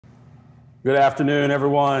Good afternoon,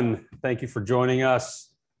 everyone. Thank you for joining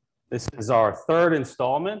us. This is our third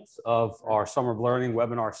installment of our Summer of Learning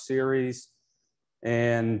webinar series.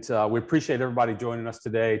 And we appreciate everybody joining us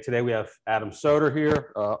today. Today we have Adam Soder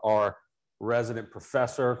here, our resident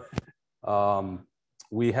professor.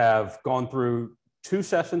 We have gone through two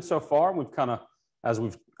sessions so far. We've kind of, as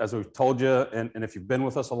we've told you, and if you've been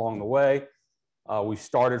with us along the way, we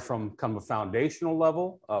started from kind of a foundational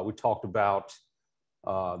level. We talked about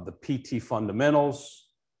the PT fundamentals,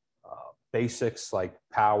 basics like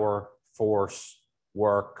power, force,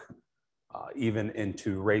 work, even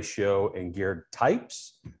into ratio and geared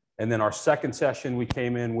types. And then our second session, we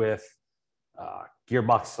came in with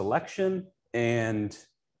gearbox selection and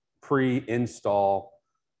pre-install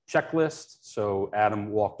checklist. So Adam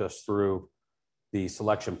walked us through the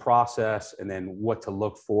selection process and then what to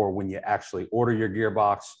look for when you actually order your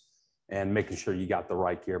gearbox and making sure you got the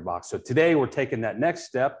right gearbox. So today we're taking that next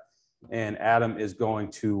step, and Adam is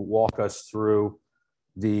going to walk us through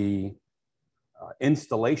the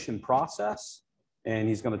installation process, and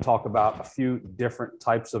he's going to talk about a few different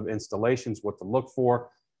types of installations, what to look for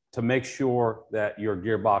to make sure that your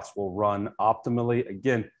gearbox will run optimally.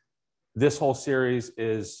 Again, this whole series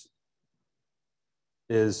is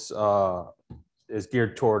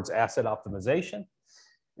geared towards asset optimization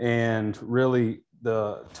and really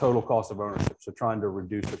the total cost of ownership. So trying to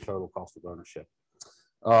reduce the total cost of ownership.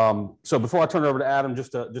 So before I turn it over to Adam,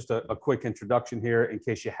 just a quick introduction here in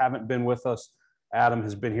case you haven't been with us. Adam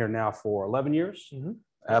has been here now for 11 years. Mm-hmm.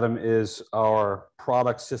 Adam is our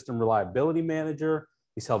product system reliability manager.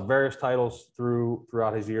 He's held various titles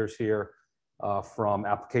throughout his years here, from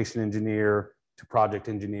application engineer to project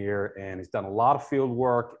engineer, and he's done a lot of field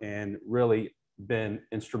work and really been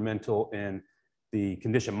instrumental in the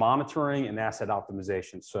condition monitoring and asset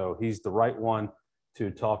optimization. So he's the right one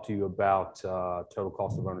to talk to you about total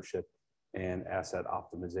cost of ownership and asset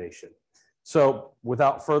optimization. So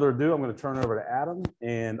without further ado, I'm going to turn it over to Adam,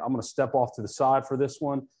 and I'm going to step off to the side for this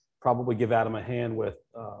one, probably give Adam a hand with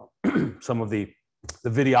some of the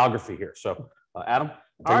videography here. So Adam,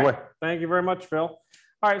 take it away. Thank you very much, Phil.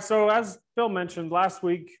 All right, so as Phil mentioned last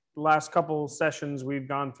week, last couple sessions, we've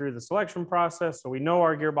gone through the selection process. So we know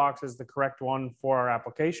our gearbox is the correct one for our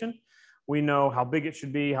application. We know how big it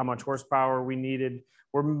should be, how much horsepower we needed.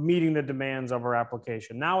 We're meeting the demands of our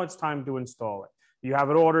application. Now it's time to install it. You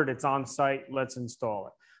have it ordered, it's on site, let's install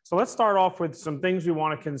it. So let's start off with some things we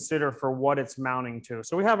want to consider for what it's mounting to.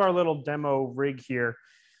 So we have our little demo rig here.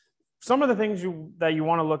 Some of the things that you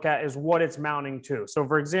want to look at is what it's mounting to. So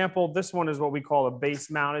for example, this one is what we call a base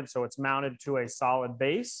mounted. So it's mounted to a solid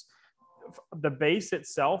base. The base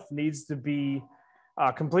itself needs to be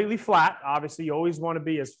completely flat. Obviously, you always want to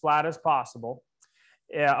be as flat as possible.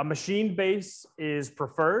 A machined base is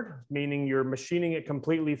preferred, meaning you're machining it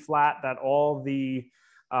completely flat, that all the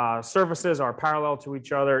surfaces are parallel to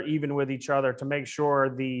each other, even with each other, to make sure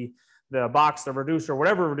the box, the reducer,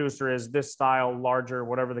 whatever reducer is, this style, larger,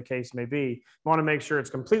 whatever the case may be, you want to make sure it's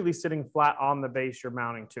completely sitting flat on the base you're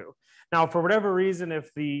mounting to. Now, for whatever reason,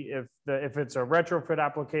 if it's a retrofit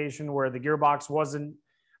application where the gearbox wasn't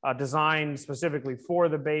designed specifically for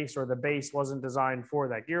the base, or the base wasn't designed for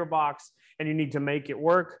that gearbox, and you need to make it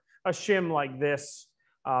work, a shim like this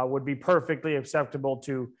would be perfectly acceptable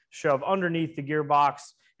to shove underneath the gearbox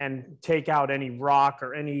and take out any rock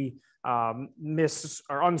or any miss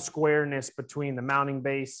or unsquareness between the mounting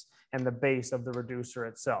base and the base of the reducer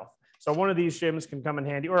itself. So one of these shims can come in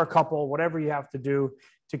handy, or a couple, whatever you have to do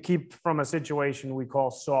to keep from a situation we call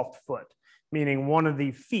soft foot, meaning one of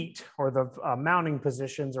the feet or the mounting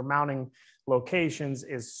positions or mounting locations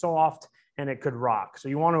is soft and it could rock. So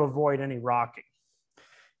you want to avoid any rocking.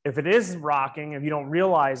 If it is rocking, if you don't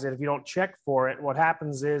realize it, if you don't check for it, what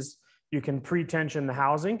happens is you can pre-tension the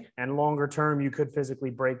housing, and longer term, you could physically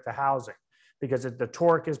break the housing because the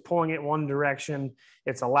torque is pulling it one direction.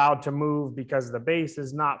 It's allowed to move because the base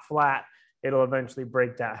is not flat. It'll eventually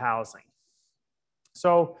break that housing.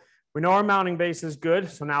 So we know our mounting base is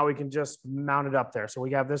good. So now we can just mount it up there. So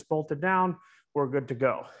we have this bolted down. We're good to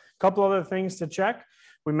go. A couple other things to check.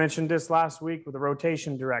 We mentioned this last week with the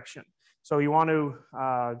rotation direction. So you want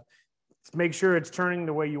to make sure it's turning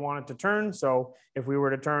the way you want it to turn. So if we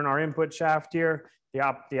were to turn our input shaft here,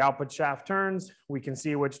 the output shaft turns, we can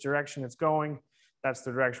see which direction it's going. That's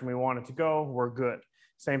the direction we want it to go. We're good.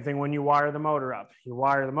 Same thing when you wire the motor up. You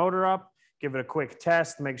wire the motor up, give it a quick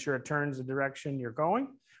test, make sure it turns the direction you're going,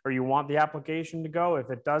 or you want the application to go.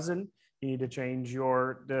 If it doesn't, you need to change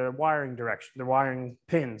the wiring direction, the wiring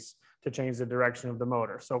pins to change the direction of the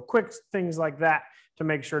motor. So quick things like that to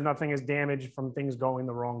make sure nothing is damaged from things going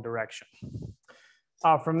the wrong direction.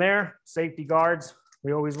 From there, safety guards,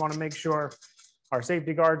 We always want to make sure our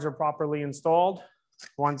safety guards are properly installed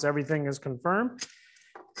once everything is confirmed.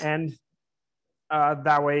 And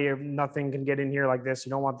that way nothing can get in here like this. You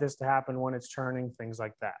don't want this to happen when it's turning, things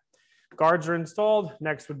like that. Guards are installed.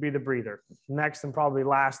 Next would be the breather. Next and probably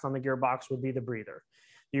last on the gearbox would be the breather.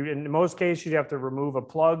 In most cases, you have to remove a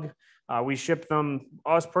plug. We ship them,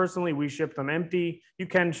 us personally, we ship them empty. You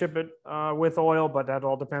can ship it with oil, but that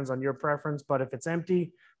all depends on your preference. But if it's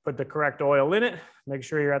empty, put the correct oil in it. Make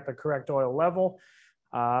sure you're at the correct oil level.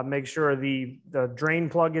 Make sure the drain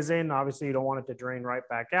plug is in. Obviously, you don't want it to drain right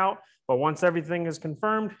back out. But once everything is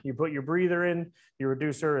confirmed, you put your breather in, your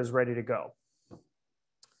reducer is ready to go.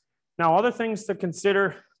 Now, other things to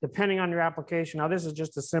consider depending on your application. Now, this is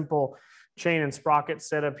just a simple chain and sprocket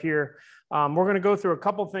setup here. We're going to go through a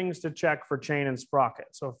couple things to check for chain and sprocket.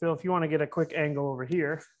 So Phil, if you want to get a quick angle over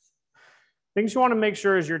here, things you want to make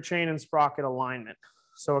sure is your chain and sprocket alignment.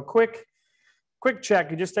 So a quick check,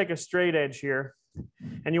 you just take a straight edge here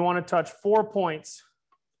and you want to touch 4 points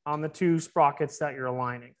on the 2 sprockets that you're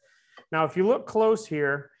aligning. Now, if you look close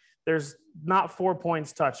here, there's not 4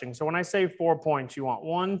 points touching. So when I say 4 points, you want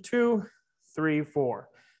 1, 2, 3, 4.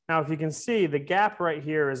 Now, if you can see, the gap right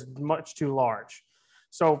here is much too large.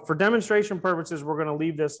 So for demonstration purposes, we're going to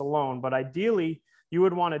leave this alone. But ideally, you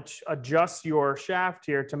would want to adjust your shaft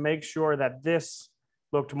here to make sure that this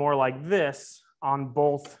looked more like this on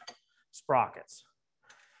both sprockets.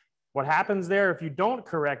 What happens there, if you don't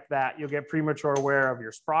correct that, you'll get premature wear of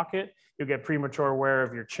your sprocket, you'll get premature wear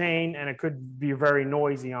of your chain, and it could be very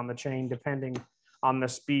noisy on the chain depending on the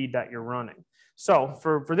speed that you're running. So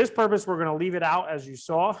for this purpose, we're going to leave it out as you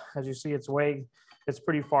saw. As you see, it's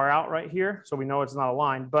pretty far out right here, so we know it's not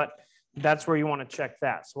aligned, but that's where you want to check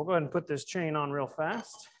that. So we'll go ahead and put this chain on real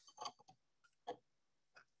fast.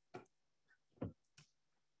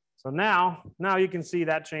 So now you can see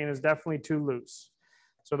that chain is definitely too loose.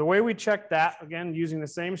 So the way we check that, again, using the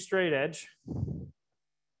same straight edge,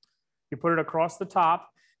 you put it across the top.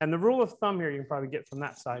 And the rule of thumb here, you can probably get from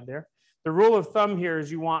that side there. The rule of thumb here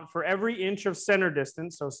is you want for every inch of center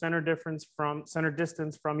distance, so center distance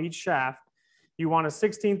from each shaft, you want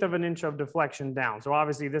 1/16 of an inch of deflection down. So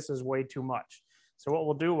obviously this is way too much. So what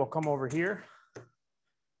we'll do, we'll come over here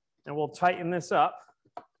and we'll tighten this up.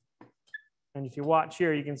 And if you watch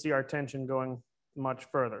here, you can see our tension going much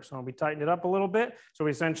further. So we tighten it up a little bit. So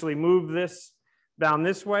we essentially move this down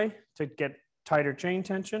this way to get tighter chain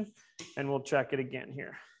tension, and we'll check it again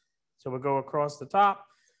here. So we'll go across the top.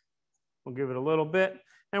 We'll give it a little bit,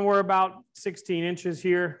 and we're about 16 inches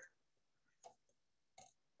here.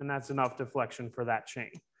 And that's enough deflection for that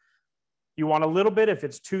chain. You want a little bit if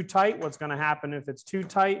it's too tight. What's going to happen if it's too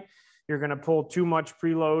tight? You're going to pull too much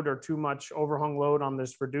preload or too much overhung load on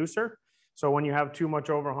this reducer. So when you have too much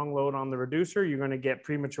overhung load on the reducer, you're going to get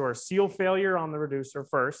premature seal failure on the reducer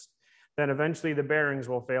first. Then eventually the bearings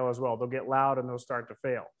will fail as well. They'll get loud and they'll start to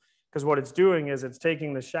fail. Because what it's doing is it's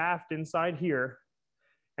taking the shaft inside here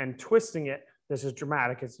and twisting it. This is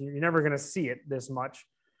dramatic. You're never going to see it this much,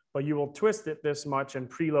 but you will twist it this much and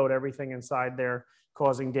preload everything inside there,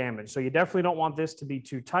 causing damage. So you definitely don't want this to be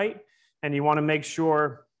too tight. And you want to make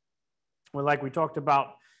sure, well, like we talked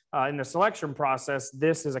about in the selection process,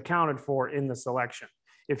 this is accounted for in the selection.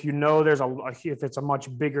 If you know if it's a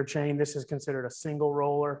much bigger chain, this is considered a single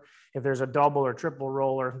roller. If there's a double or triple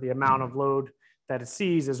roller, the amount of load that it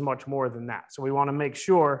sees is much more than that. So we want to make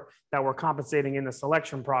sure that we're compensating in the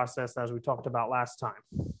selection process as we talked about last time.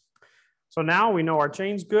 So now we know our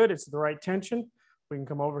chain's good. It's the right tension. We can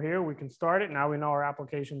come over here. We can start it. Now we know our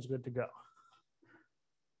application's good to go.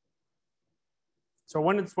 So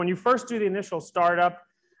when you first do the initial startup,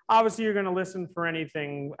 obviously you're going to listen for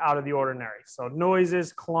anything out of the ordinary. So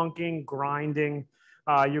noises, clunking, grinding.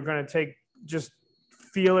 You're going to just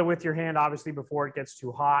feel it with your hand, obviously, before it gets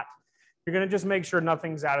too hot. You're going to just make sure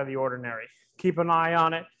nothing's out of the ordinary. Keep an eye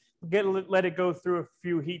on it. Let it go through a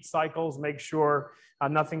few heat cycles. Make sure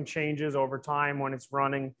nothing changes over time when it's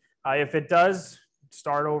running. If it does,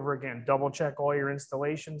 start over again. Double check all your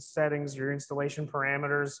installation settings, your installation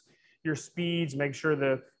parameters, your speeds. Make sure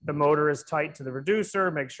the motor is tight to the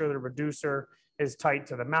reducer. Make sure the reducer is tight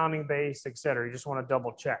to the mounting base, etc. You just want to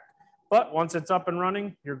double check. But once it's up and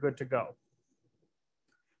running, you're good to go.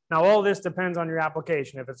 Now, all this depends on your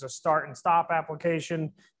application. If it's a start and stop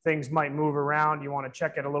application, things might move around. You want to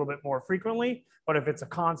check it a little bit more frequently. But if it's a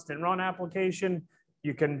constant run application,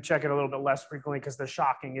 you can check it a little bit less frequently because the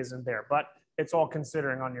shocking isn't there. But it's all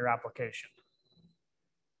considering on your application.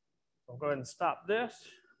 I'll go ahead and stop this.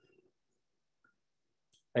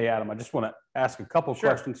 Hey, Adam, I just want to ask a couple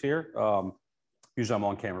questions here. Usually I'm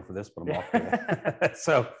on camera for this, but I'm off today.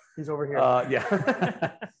 So he's over here.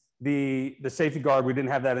 Yeah. The safety guard, we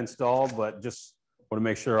didn't have that installed, but just want to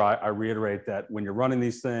make sure I reiterate that when you're running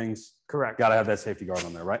these things, Correct. got to have that safety guard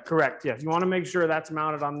on there, right? Correct. Yes. You want to make sure that's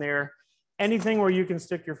mounted on there. Anything where you can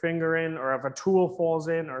stick your finger in, or if a tool falls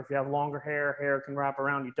in, or if you have longer hair can wrap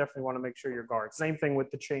around, you definitely want to make sure you're guarded. Same thing with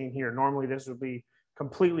the chain here. Normally this would be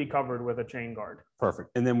completely covered with a chain guard. Perfect.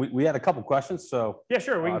 And then we had a couple questions. So yeah,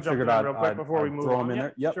 sure. We can jump in real quick before we move throw on. them in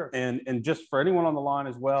there. Yep. Sure. And just for anyone on the line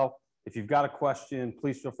as well, if you've got a question,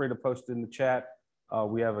 please feel free to post it in the chat.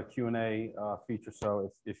 We have a Q&A feature.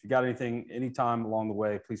 So if you got anything, anytime along the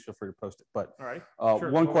way, please feel free to post it. But all right. Sure.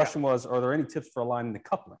 One question was, are there any tips for aligning the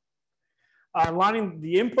coupling? Aligning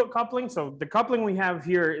the input coupling. So the coupling we have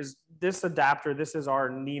here is this adapter. This is our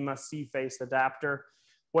NEMA C-face adapter.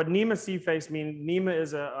 What NEMA C-face means, NEMA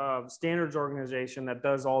is a standards organization that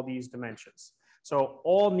does all these dimensions. So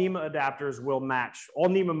all NEMA adapters will match, all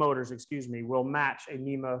NEMA motors, excuse me, will match a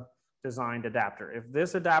NEMA designed adapter. If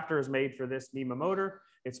this adapter is made for this NEMA motor,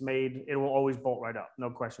 it's made, it will always bolt right up. No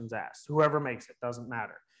questions asked. Whoever makes it, doesn't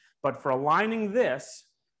matter. But for aligning this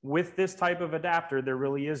with this type of adapter, there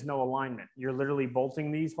really is no alignment. You're literally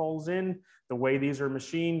bolting these holes in. The way these are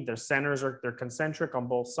machined, their centers are, they're concentric on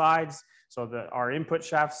both sides. So our input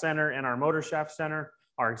shaft center and our motor shaft center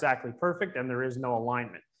are exactly perfect, and there is no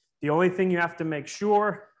alignment. The only thing you have to make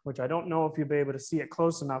sure, which I don't know if you'll be able to see it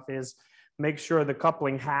close enough, is make sure the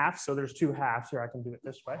coupling half. So there's two halves here. I can do it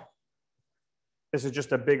this way. This is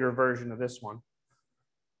just a bigger version of this one.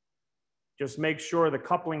 Just make sure the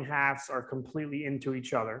coupling halves are completely into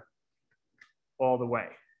each other all the way.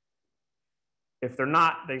 If they're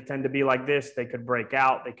not, they tend to be like this. They could break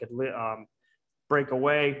out. They could break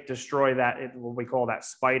away, destroy that, what we call that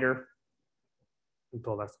spider. We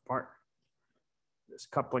pull that apart. This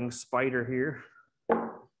coupling spider here.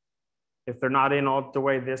 If they're not in all the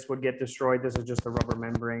way, this would get destroyed. This is just a rubber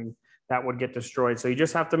membrane that would get destroyed. So you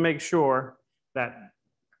just have to make sure that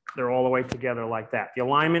they're all the way together like that. The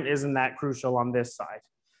alignment isn't that crucial on this side.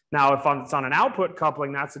 Now, if it's on an output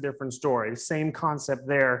coupling, that's a different story. Same concept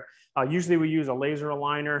there. Usually we use a laser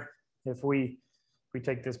aligner. If we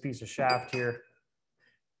take this piece of shaft here,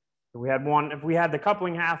 if we had the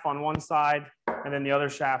coupling half on one side and then the other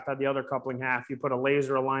shaft had the other coupling half, you put a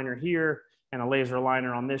laser aligner here and a laser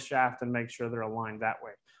aligner on this shaft and make sure they're aligned that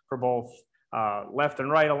way for both left and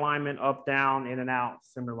right alignment, up, down, in and out,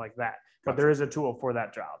 similar like that. But there is a tool for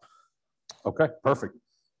that job. Okay, perfect.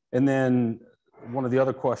 And then one of the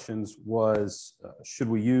other questions was, should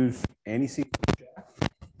we use anti-seize?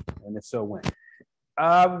 And if so, when?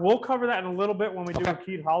 We'll cover that in a little bit when we do a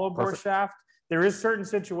keyed hollow bore shaft. There is certain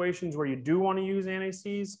situations where you do want to use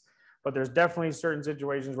anti-seize, but there's definitely certain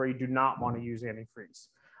situations where you do not want to use antifreeze.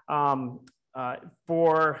 I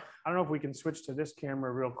don't know if we can switch to this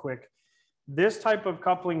camera real quick. This type of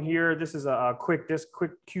coupling here, this is a quick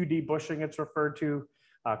QD bushing, it's referred to,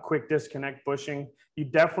 quick disconnect bushing. You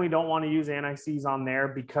definitely don't want to use anti-seize on there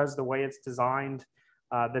because the way it's designed,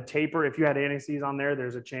 the taper, if you had anti-seize on there,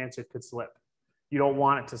 there's a chance it could slip. You don't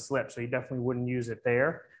want it to slip, so you definitely wouldn't use it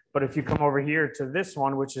there. But if you come over here to this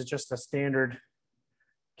one, which is just a standard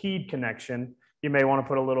keyed connection, you may want to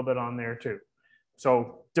put a little bit on there too.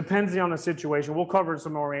 So depends on the situation. We'll cover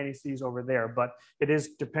some more anti-seize over there, but it is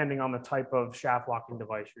depending on the type of shaft locking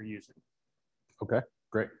device you're using. Okay,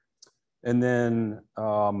 great. And then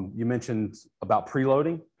you mentioned about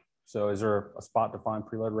preloading. So is there a spot-defined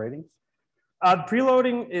preload ratings?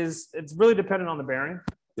 Preloading it's really dependent on the bearing.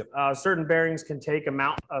 Yep. Certain bearings can take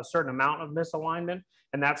a certain amount of misalignment,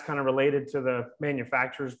 and that's kind of related to the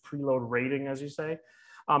manufacturer's preload rating, as you say.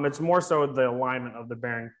 It's more so the alignment of the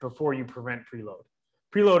bearing before you prevent preload.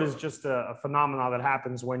 Preload is just a phenomenon that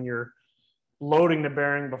happens when you're loading the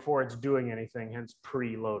bearing before it's doing anything, hence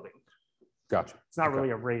preloading. Gotcha. It's not really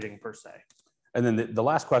a rating per se. And then the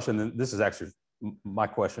last question, and this is actually my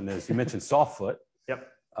question, is you mentioned soft foot. Yep.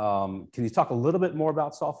 Can you talk a little bit more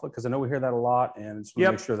about soft foot? Because I know we hear that a lot, and just want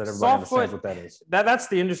to make sure that everybody understands what that is. That's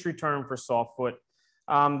the industry term for soft foot.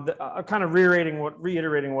 Kind of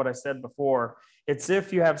reiterating what I said before. It's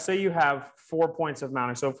if you have, say you have 4 points of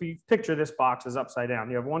mounting. So if you picture this box is upside down,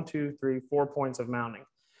 you have 1, 2, 3, 4 points of mounting.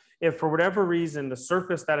 If for whatever reason the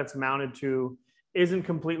surface that it's mounted to isn't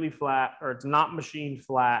completely flat, or it's not machined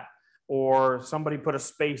flat, or somebody put a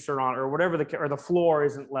spacer on, or whatever or the floor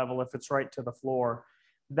isn't level, if it's right to the floor,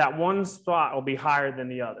 that one spot will be higher than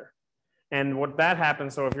the other. And what that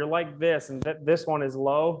happens, so if you're like this and this one is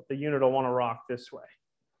low, the unit will want to rock this way.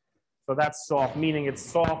 So that's soft, meaning it's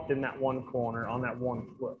soft in that one corner on that one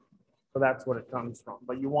foot. So that's what it comes from.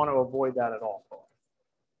 But you want to avoid that at all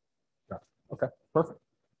costs. Okay, perfect.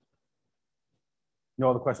 No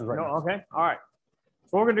other questions right now? Okay, all right.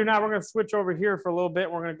 So what we're gonna do now, we're gonna switch over here for a little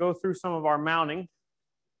bit. We're gonna go through some of our mounting.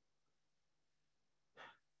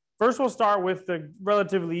 First, we'll start with the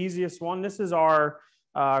relatively easiest one. This is our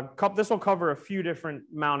this will cover a few different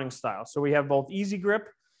mounting styles. So we have both easy grip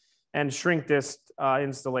and shrink disc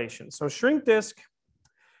installation. So shrink disc,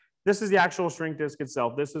 this is the actual shrink disc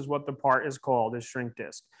itself. This is what the part is called, is shrink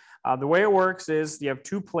disc. The way it works is you have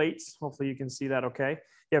two plates. Hopefully you can see that okay.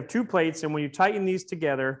 You have two plates, and when you tighten these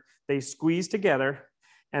together, they squeeze together.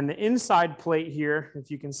 And the inside plate here, if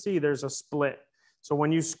you can see, there's a split. So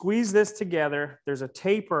when you squeeze this together, there's a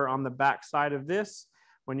taper on the back side of this.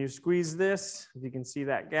 When you squeeze this, if you can see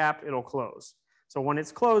that gap, it'll close. So when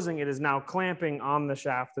it's closing, it is now clamping on the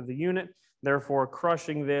shaft of the unit, therefore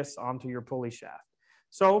crushing this onto your pulley shaft.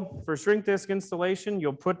 So for shrink disc installation,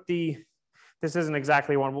 you'll put this isn't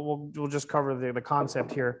exactly one, but we'll just cover the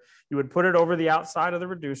concept here. You would put it over the outside of the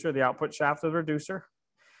reducer, the output shaft of the reducer,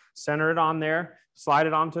 center it on there, slide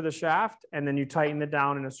it onto the shaft, and then you tighten it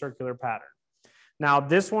down in a circular pattern. Now,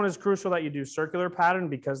 this one is crucial that you do circular pattern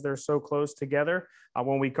because they're so close together.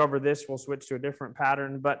 When we cover this, we'll switch to a different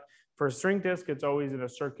pattern. But for a shrink disc, it's always in a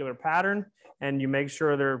circular pattern, and you make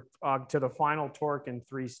sure they're to the final torque in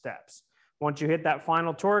 3 steps. Once you hit that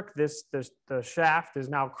final torque, the shaft is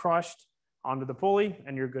now crushed onto the pulley,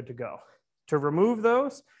 and you're good to go. To remove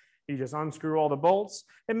those, you just unscrew all the bolts.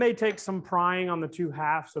 It may take some prying on the 2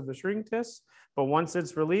 halves of the shrink disc, but once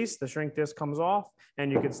it's released, the shrink disc comes off,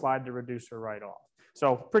 and you can slide the reducer right off.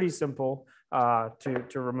 So pretty simple to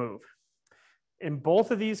remove. In both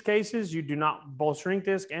of these cases, you do not, both shrink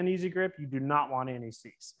disc and easy grip, you do not want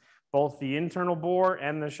anti-seize. Both the internal bore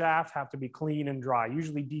and the shaft have to be clean and dry,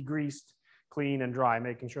 usually degreased, clean and dry,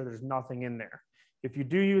 making sure there's nothing in there. If you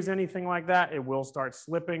do use anything like that, it will start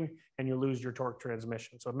slipping and you lose your torque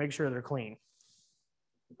transmission. So make sure they're clean.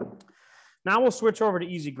 Now we'll switch over to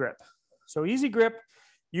easy grip. So easy grip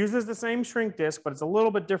uses the same shrink disc, but it's a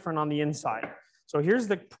little bit different on the inside. So here's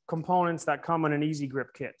the components that come in an easy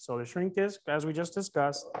grip kit. So the shrink disc, as we just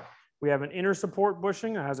discussed, we have an inner support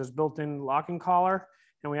bushing that has this built-in locking collar,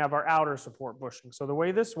 and we have our outer support bushing. So the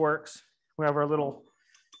way this works, we have our little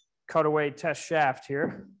cutaway test shaft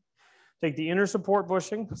here. Take the inner support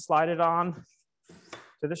bushing, slide it on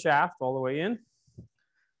to the shaft all the way in.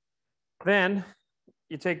 Then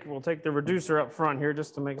we'll take the reducer up front here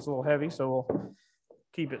just to make it a little heavy. So we'll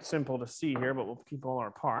keep it simple to see here, but we'll keep all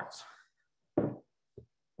our parts.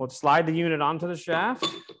 We'll slide the unit onto the shaft,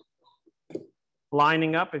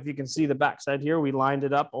 lining up. If you can see the backside here, we lined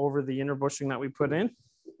it up over the inner bushing that we put in.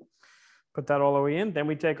 Put that all the way in. Then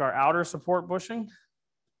we take our outer support bushing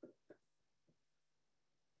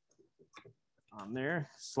on there,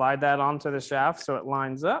 slide that onto the shaft so it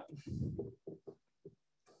lines up.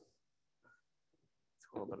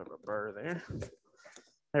 A little bit of a burr there.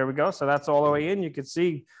 There we go. So that's all the way in. You can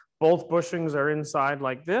see both bushings are inside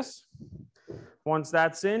like this. Once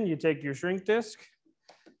that's in, you take your shrink disc,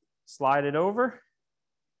 slide it over,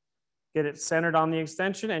 get it centered on the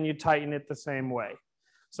extension, and you tighten it the same way.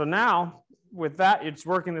 So now with that, it's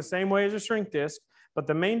working the same way as a shrink disc, but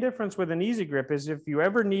the main difference with an easy grip is if you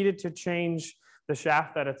ever needed to change the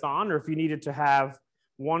shaft that it's on, or if you needed to have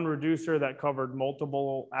one reducer that covered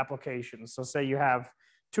multiple applications. So say you have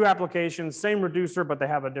 2 applications, same reducer, but they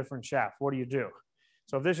have a different shaft. What do you do?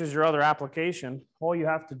 So if this is your other application, all you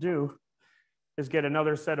have to do is get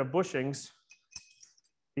another set of bushings.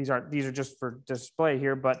 These are just for display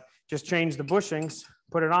here, but just change the bushings,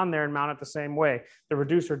 put it on there and mount it the same way. The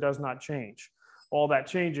reducer does not change. All that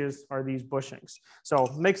changes are these bushings. So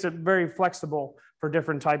it makes it very flexible for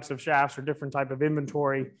different types of shafts or different type of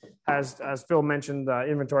inventory. As Phil mentioned,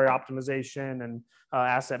 inventory optimization and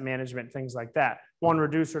asset management, things like that. One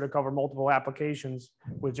reducer to cover multiple applications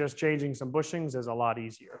with just changing some bushings is a lot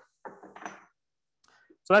easier.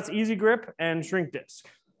 So that's easy grip and shrink disc.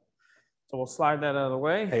 So we'll slide that out of the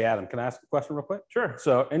way. Hey, Adam, can I ask a question real quick? Sure.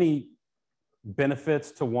 So any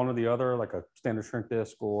benefits to one or the other, like a standard shrink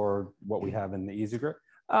disc or what we have in the easy grip?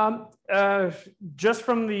 Just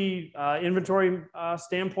from the inventory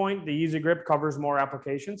standpoint, the easy grip covers more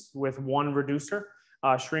applications with one reducer.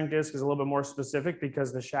 Shrink disc is a little bit more specific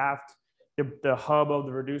because the shaft, the hub of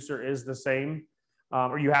the reducer is the same,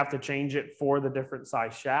 or you have to change it for the different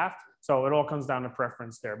size shaft. So it all comes down to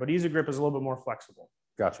preference there, but easy grip is a little bit more flexible.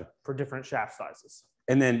 Gotcha. For different shaft sizes.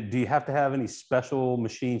 And then do you have to have any special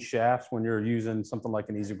machine shafts when you're using something like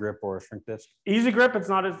an easy grip or a shrink disc? Easy grip, it's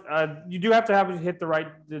not as, you do have to hit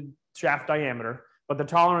the shaft diameter, but the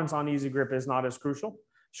tolerance on easy grip is not as crucial.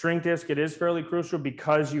 Shrink disc, it is fairly crucial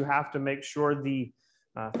because you have to make sure the,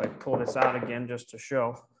 if I pull this out again just to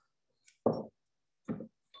show.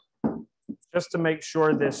 just to make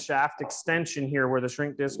sure this shaft extension here where the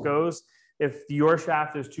shrink disc goes, if your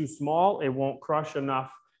shaft is too small, it won't crush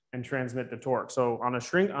enough and transmit the torque. So on a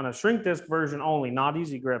shrink disc version only, not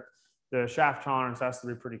easy grip, the shaft tolerance has to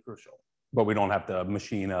be pretty crucial. But we don't have to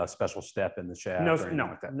machine a special step in the shaft. No, or anything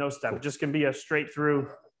like that. no step. Cool. It just can be a straight through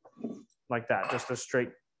like that, just a straight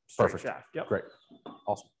Perfect. shaft. Yep. Great.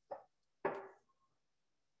 Awesome.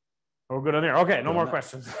 We're good on there. Okay, no more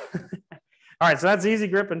questions. All right, so that's easy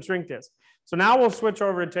grip and shrink disc. So now we'll switch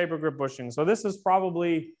over to taper grip bushing. So this is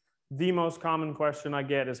probably the most common question I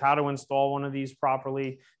get is how to install one of these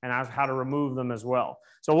properly and how to remove them as well.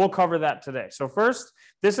 So we'll cover that today. So first,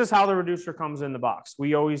 this is how the reducer comes in the box.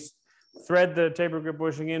 We always thread the taper grip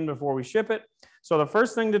bushing in before we ship it. So the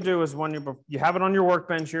first thing to do is when you have it on your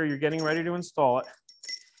workbench here, you're getting ready to install it.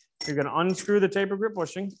 You're going to unscrew the taper grip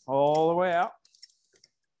bushing all the way out.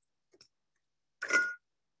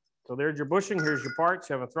 So there's your bushing. Here's your parts.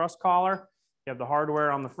 You have a thrust collar. You have the hardware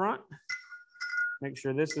on the front. Make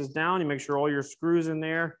sure this is down. You make sure all your screws in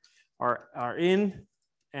there are in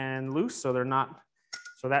and loose, so they're not.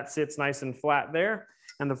 So that sits nice and flat there.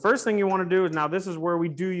 And the first thing you want to do is, now this is where we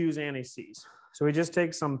do use anti-seize. So we just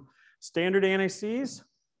take some standard anti-seize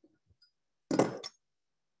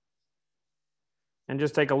and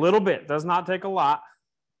just take a little bit. Does not take a lot.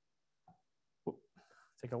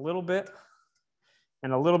 Take a little bit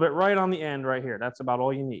and a little bit right on the end right here. That's about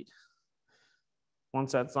all you need.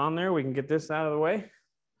 Once that's on there, we can get this out of the way.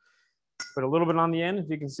 Put a little bit on the end, if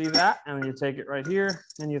you can see that, and then you take it right here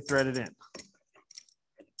and you thread it in.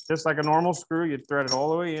 Just like a normal screw, you thread it all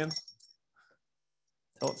the way in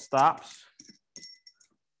until it stops.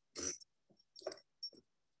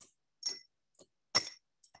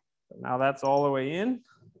 Now that's all the way in.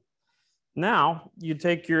 Now you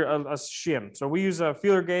take your a shim. So we use a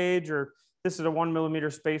feeler gauge, or this is a 1 millimeter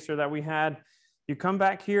spacer that we had. You come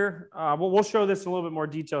back here. We'll show this in a little bit more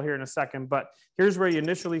detail here in a second, but here's where you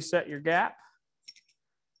initially set your gap.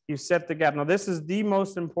 You set the gap. Now this is the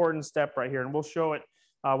most important step right here, and we'll show it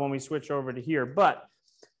when we switch over to here. But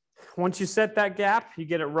once you set that gap, you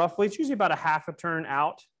get it roughly, it's usually about a half a turn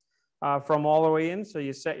out from all the way in. So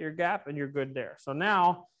you set your gap and you're good there. So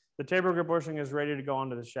now the taper grip bushing is ready to go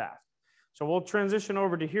onto the shaft. So we'll transition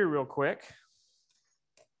over to here real quick.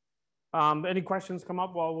 Any questions come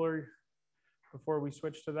up before we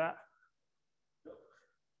switch to that?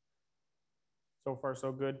 So far,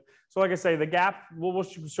 so good. So like I say, the gap, we'll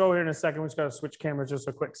show here in a second. We just got to switch cameras just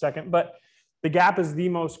a quick second. But the gap is the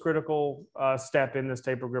most critical step in this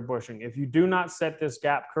taper grip bushing. If you do not set this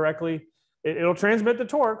gap correctly, it'll transmit the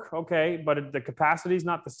torque, okay, but the capacity is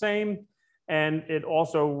not the same. And it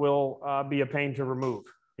also will be a pain to remove.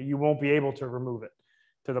 You won't be able to remove it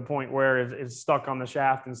to the point where it's stuck on the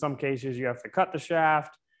shaft. In some cases, you have to cut the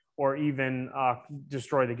shaft or even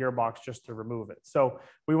destroy the gearbox just to remove it. So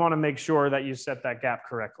we want to make sure that you set that gap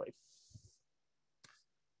correctly.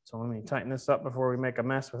 So let me tighten this up before we make a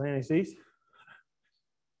mess with anti-seize.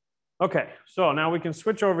 Okay, so now we can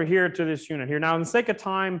switch over here to this unit here. Now, in the sake of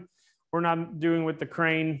time, we're not doing with the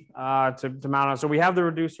crane to mount on. So we have the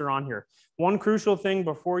reducer on here. One crucial thing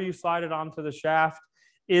before you slide it onto the shaft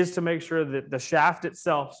is to make sure that the shaft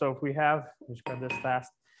itself, so if we have, let's grab this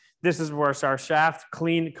fast. This is where our shaft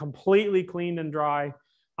completely cleaned and dry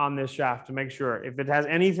on this shaft to make sure. If it has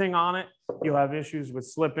anything on it, you'll have issues with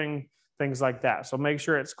slipping, things like that. So make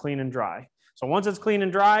sure it's clean and dry. So once it's clean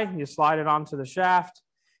and dry, you slide it onto the shaft.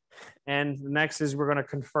 And the next is we're going to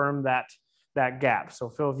confirm that gap. So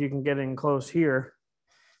Phil, if you can get in close here,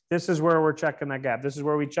 this is where we're checking that gap. This is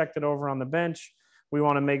where we checked it over on the bench. We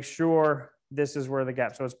want to make sure this is where the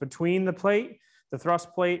gap. So it's between the plate, the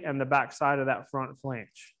thrust plate, and the back side of that front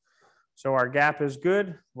flange. So our gap is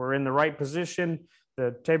good. We're in the right position.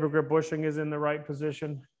 The taper grip bushing is in the right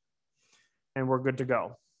position, and we're good to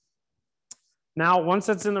go. Now, once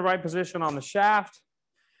it's in the right position on the shaft,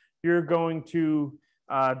 you're going to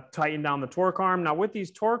tighten down the torque arm. Now with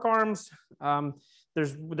these torque arms,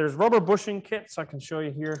 there's rubber bushing kits. I can show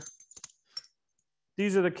you here.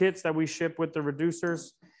 These are the kits that we ship with the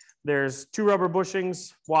reducers. There's 2 rubber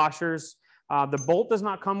bushings, washers. The bolt does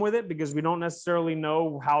not come with it because we don't necessarily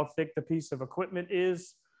know how thick the piece of equipment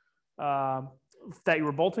is that you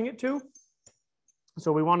were bolting it to.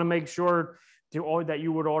 So we want to make sure that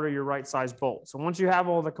you would order your right size bolt. So once you have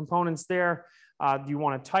all the components there, you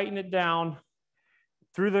want to tighten it down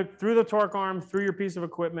through the torque arm, through your piece of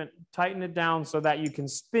equipment, tighten it down so that you can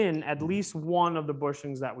spin at least one of the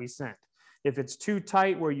bushings that we sent. If it's too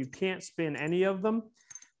tight where you can't spin any of them,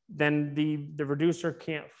 then the reducer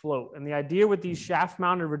can't float. And the idea with these shaft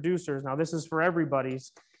mounted reducers, now this is for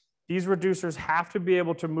everybody's, these reducers have to be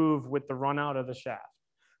able to move with the run out of the shaft.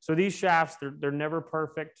 So these shafts, they're never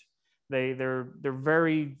perfect. They're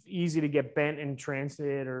very easy to get bent in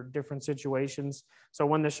transit or different situations. So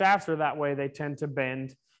when the shafts are that way, they tend to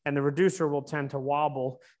bend, and the reducer will tend to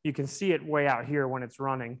wobble. You can see it way out here when it's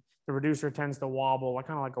running. The reducer tends to wobble,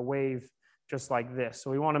 kind of like a wave, just like this.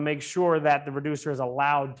 So we want to make sure that the reducer is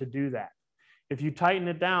allowed to do that. If you tighten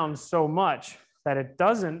it down so much that it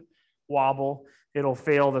doesn't wobble, it'll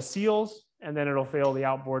fail the seals, and then it'll fail the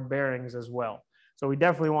outboard bearings as well. So we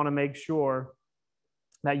definitely want to make sure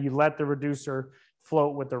that you let the reducer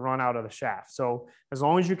float with the run out of the shaft. So as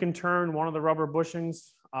long as you can turn one of the rubber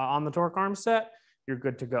bushings on the torque arm set, you're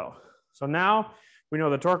good to go. So now we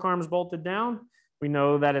know the torque arm is bolted down. We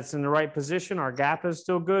know that it's in the right position. Our gap is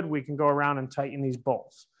still good. We can go around and tighten these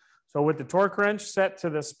bolts. So with the torque wrench set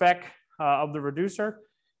to the spec of the reducer,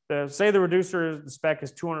 say the reducer, the spec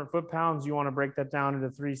is 200 foot-pounds. You want to break that down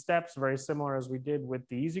into 3 steps, very similar as we did with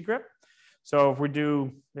the Easy Grip. So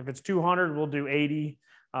if it's 200, we'll do 80,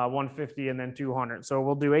 150, and then 200. So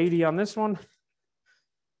we'll do 80 on this one.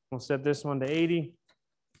 We'll set this one to 80.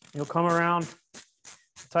 You'll come around,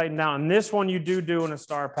 tighten down. And this one you do in a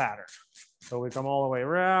star pattern. So we come all the way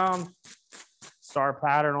around, star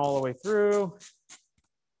pattern all the way through.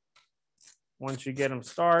 Once you get them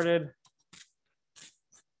started,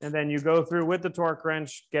 and then you go through with the torque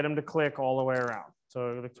wrench, get them to click all the way around.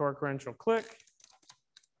 So the torque wrench will click,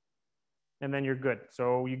 and then you're good.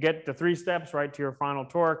 So you get the 3 steps right to your final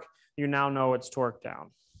torque. You now know it's torqued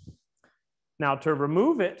down. Now to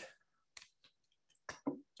remove it,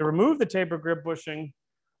 to remove the taper grip bushing,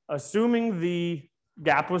 assuming the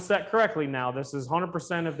gap was set correctly now, this is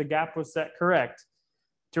 100% if the gap was set correct.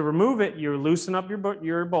 To remove it, you loosen up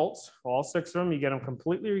your bolts, all 6 of them. You get them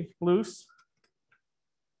completely loose.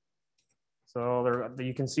 So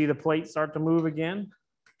you can see the plate start to move again.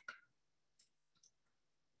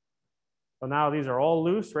 So now these are all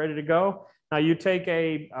loose, ready to go. Now you take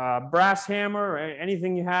a brass hammer or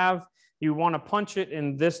anything you have, you want to punch it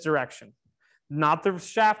in this direction. Not the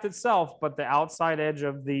shaft itself, but the outside edge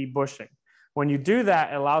of the bushing. When you do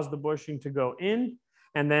that, it allows the bushing to go in,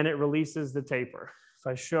 and then it releases the taper. If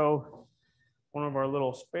I show one of our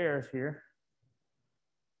little spares here,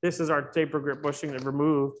 this is our taper grip bushing that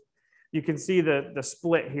removed. You can see the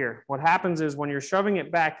split here. What happens is when you're shoving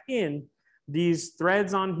it back in, these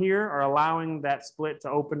threads on here are allowing that split to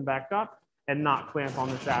open back up and not clamp on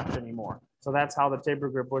the shaft anymore. So that's how the taper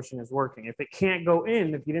grip bushing is working. If it can't go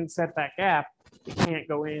in, if you didn't set that gap, it can't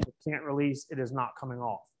go in, it can't release, it is not coming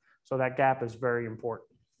off. So that gap is very important.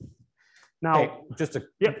 Now, hey, just a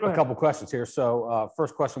couple questions here. So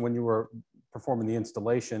first question, when you were performing the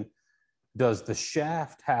installation, does the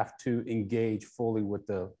shaft have to engage fully with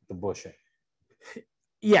the bushing?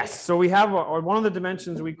 Yes. So we have one of the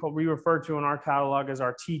dimensions we refer to in our catalog as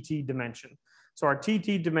our TT dimension. So our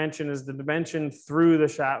TT dimension is the dimension through the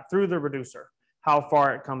shaft, through the reducer, how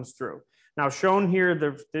far it comes through. Now shown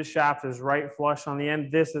here, this shaft is right flush on the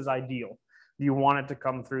end. This is ideal. You want it to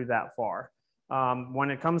come through that far. When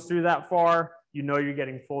it comes through that far, you know you're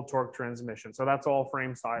getting full torque transmission. So that's all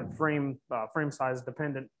frame size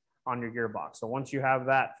dependent on your gearbox. So once you have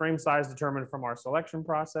that frame size determined from our selection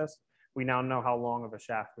process, we now know how long of a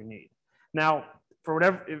shaft we need. Now, for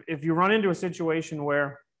whatever, if you run into a situation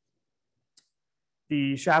where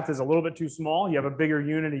the shaft is a little bit too small, you have a bigger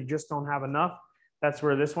unit, you just don't have enough, that's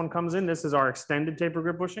where this one comes in. This is our extended taper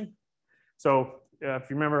grip bushing. So if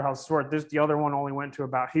you remember how short the other one only went to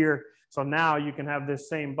about here. So now you can have this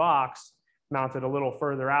same box mounted a little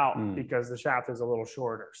further out because the shaft is a little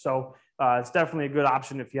shorter. So it's definitely a good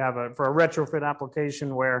option if you have for a retrofit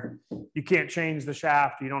application where you can't change the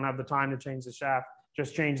shaft, you don't have the time to change the shaft,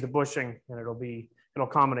 just change the bushing and it'll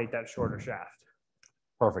accommodate that shorter shaft.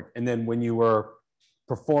 Perfect. And then when you were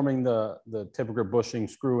performing the taper grip bushing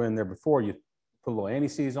screw in there before, you put a little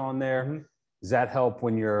anti-seize on there. Mm-hmm. Does that help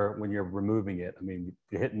when you're removing it? I mean,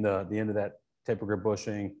 you're hitting the end of that taper grip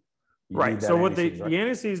bushing. Right. So what the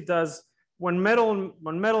anti-seize does, when metal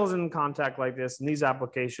is in contact like this in these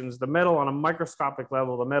applications, the metal on a microscopic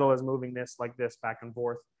level, the metal is moving this like this back and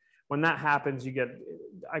forth. When that happens, you get,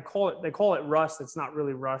 they call it rust. It's not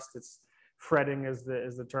really rust. It's fretting is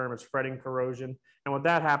the term. It's fretting corrosion. And when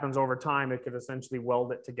that happens over time, it could essentially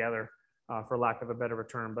weld it together for lack of a better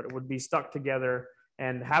term, but it would be stuck together,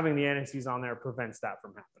 and having the anti-seize on there prevents that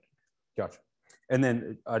from happening. Gotcha. And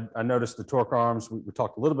then I noticed the torque arms. We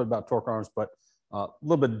talked a little bit about torque arms, but a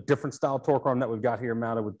little bit different style torque arm that we've got here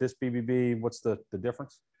mounted with this BBB. What's the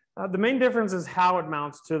difference? The main difference is how it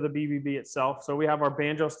mounts to the BBB itself. So we have our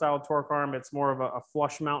banjo style torque arm. It's more of a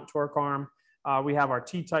flush mount torque arm. We have our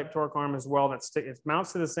T-type torque arm as well. It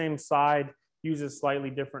mounts to the same side, uses slightly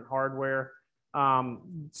different hardware.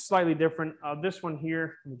 Slightly different. This one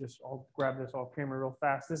here, I'll grab this off camera real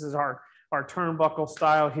fast. This is our turnbuckle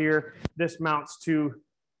style here. This mounts to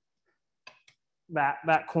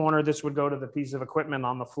that corner. This would go to the piece of equipment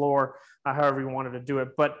on the floor, however you wanted to do it.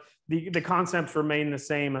 But the concepts remain the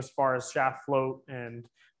same as far as shaft float and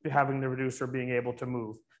having the reducer being able to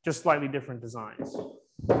move, just slightly different designs.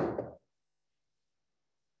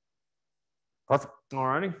 Perfect. All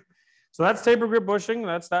righty. So that's taper grip bushing.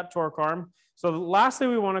 That's that torque arm. So lastly,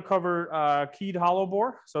 we want to cover keyed hollow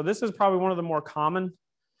bore. So this is probably one of the more common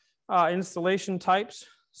installation types.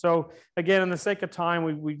 So again, in the sake of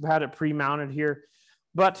time, we've had it pre-mounted here.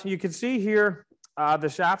 But you can see here, the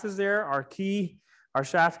shaft is there. Our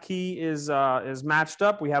shaft key is matched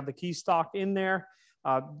up. We have the key stock in there.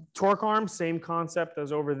 Torque arm, same concept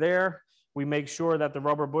as over there. We make sure that the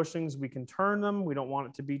rubber bushings, we can turn them. We don't want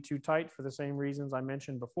it to be too tight for the same reasons I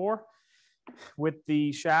mentioned before. With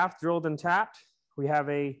the shaft drilled and tapped, we have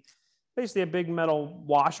basically a big metal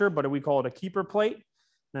washer, but we call it a keeper plate.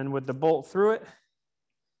 Then with the bolt through it,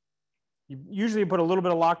 you usually put a little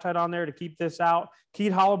bit of Loctite on there to keep this out.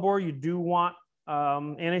 Keyed hollow bore, you do want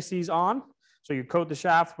anti-seize on. So you coat the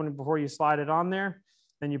shaft before you slide it on there.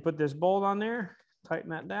 Then you put this bolt on there,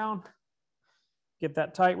 tighten that down, get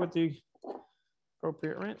that tight with the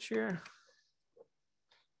appropriate wrench here.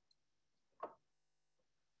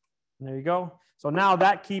 And there you go. So now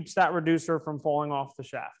that keeps that reducer from falling off the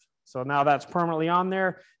shaft. So now that's permanently on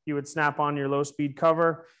there. You would snap on your low speed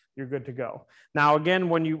cover. You're good to go. Now,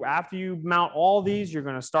 again, after you mount all these, you're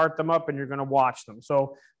going to start them up and you're going to watch them.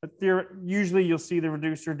 So usually you'll see the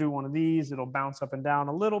reducer do one of these. It'll bounce up and down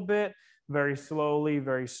a little bit, very slowly,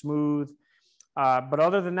 very smooth. But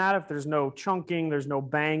other than that, if there's no chunking, there's no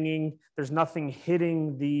banging, there's nothing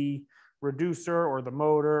hitting the reducer or the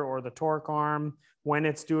motor or the torque arm when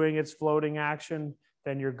it's doing its floating action,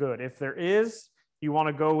 then you're good. If there is, you want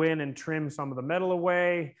to go in and trim some of the metal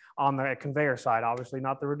away on the conveyor side, obviously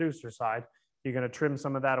not the reducer side. You're going to trim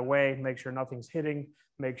some of that away, make sure nothing's hitting,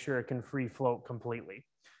 make sure it can free float completely.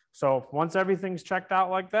 So once everything's checked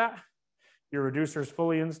out like that, your reducer is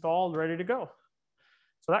fully installed, ready to go.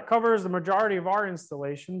 So that covers the majority of our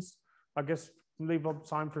installations. I guess leave up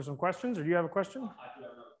time for some questions, or do you have a question? I do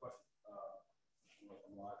have another question.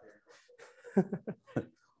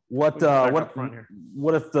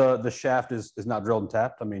 What if the shaft is not drilled and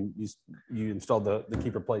tapped? I mean, you installed the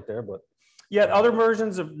keeper plate there, but yeah, other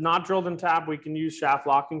versions of not drilled and tapped, we can use shaft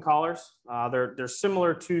locking collars. They're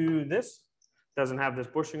similar to this. Doesn't have this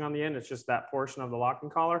bushing on the end. It's just that portion of the locking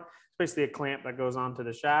collar. It's basically a clamp that goes onto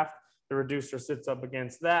the shaft. The reducer sits up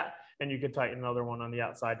against that, and you could tighten another one on the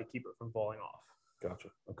outside to keep it from falling off. Gotcha.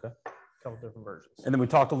 Okay. A couple different versions. And then we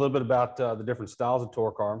talked a little bit about the different styles of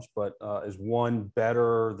torque arms, but is one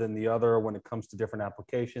better than the other when it comes to different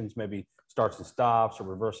applications, maybe starts and stops or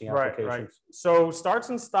reversing applications? Right. So starts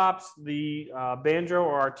and stops, the banjo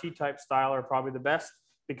or our T-type style are probably the best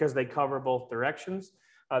because they cover both directions.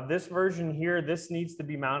 This version here, this needs to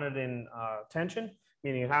be mounted in tension,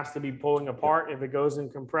 meaning it has to be pulling apart. If it goes in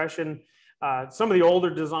compression, some of the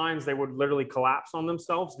older designs, they would literally collapse on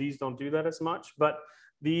themselves. These don't do that as much, but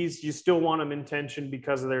these, you still want them in tension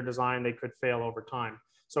because of their design. They could fail over time.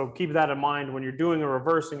 So keep that in mind when you're doing a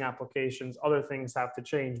reversing applications. Other things have to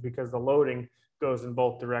change because the loading goes in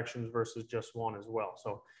both directions versus just one as well.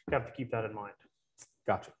 So you have to keep that in mind.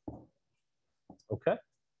 Gotcha. Okay.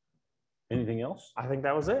 Anything else? I think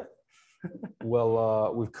that was it.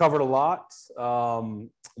 Well, we've covered a lot.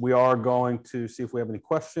 We are going to see if we have any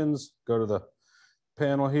questions. Go to the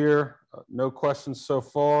panel here. No questions so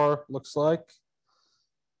far, looks like.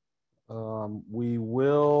 We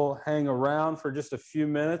will hang around for just a few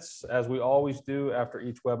minutes, as we always do after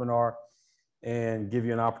each webinar, and give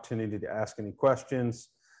you an opportunity to ask any questions.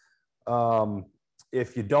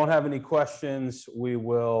 If you don't have any questions, we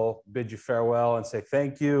will bid you farewell and say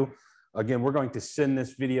thank you. Again, we're going to send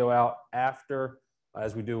this video out after,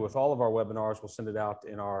 as we do with all of our webinars. We'll send it out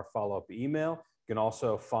in our follow-up email. You can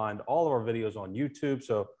also find all of our videos on YouTube,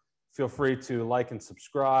 so feel free to like and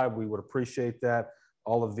subscribe. We would appreciate that.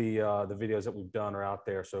 All of the videos that we've done are out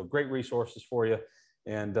there. So great resources for you.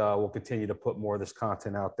 And we'll continue to put more of this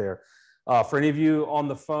content out there. For any of you on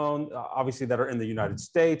the phone, obviously that are in the United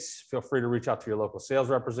States, feel free to reach out to your local sales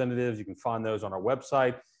representatives. You can find those on our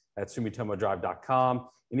website at sumitomodrive.com.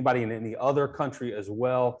 Anybody in any other country as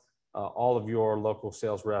well, all of your local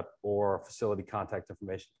sales rep or facility contact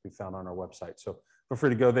information can be found on our website. So feel free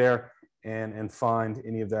to go there and find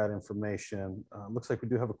any of that information. Looks like we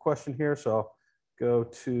do have a question here. So go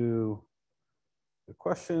to the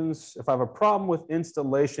questions. If I have a problem with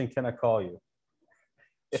installation, can I call you?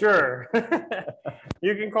 Sure.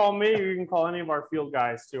 You can call me, or you can call any of our field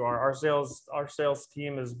guys too. Our sales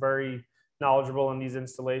team is very knowledgeable in these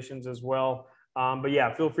installations as well. But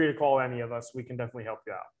yeah, feel free to call any of us. We can definitely help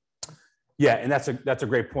you out. Yeah, and that's a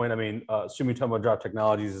great point. I mean, Sumitomo Drop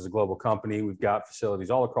Technologies is a global company. We've got facilities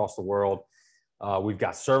all across the world. We've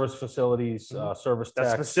got service facilities, service that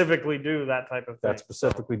techs specifically do that type of thing. that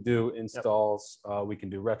specifically do installs. We can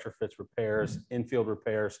do retrofits, repairs, infield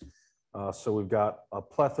repairs. So we've got a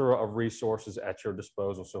plethora of resources at your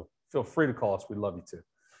disposal. So feel free to call us. We'd love you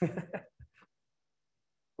to.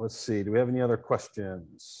 Let's see. Do we have any other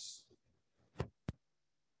questions?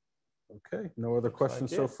 Okay, no other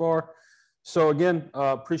questions so far. So again,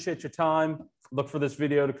 appreciate your time. Look for this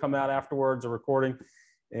video to come out afterwards, a recording,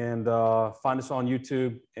 and find us on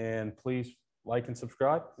YouTube. And please like and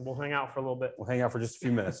subscribe. We'll hang out for a little bit. We'll hang out for just a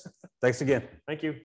few minutes. Thanks again. Thank you.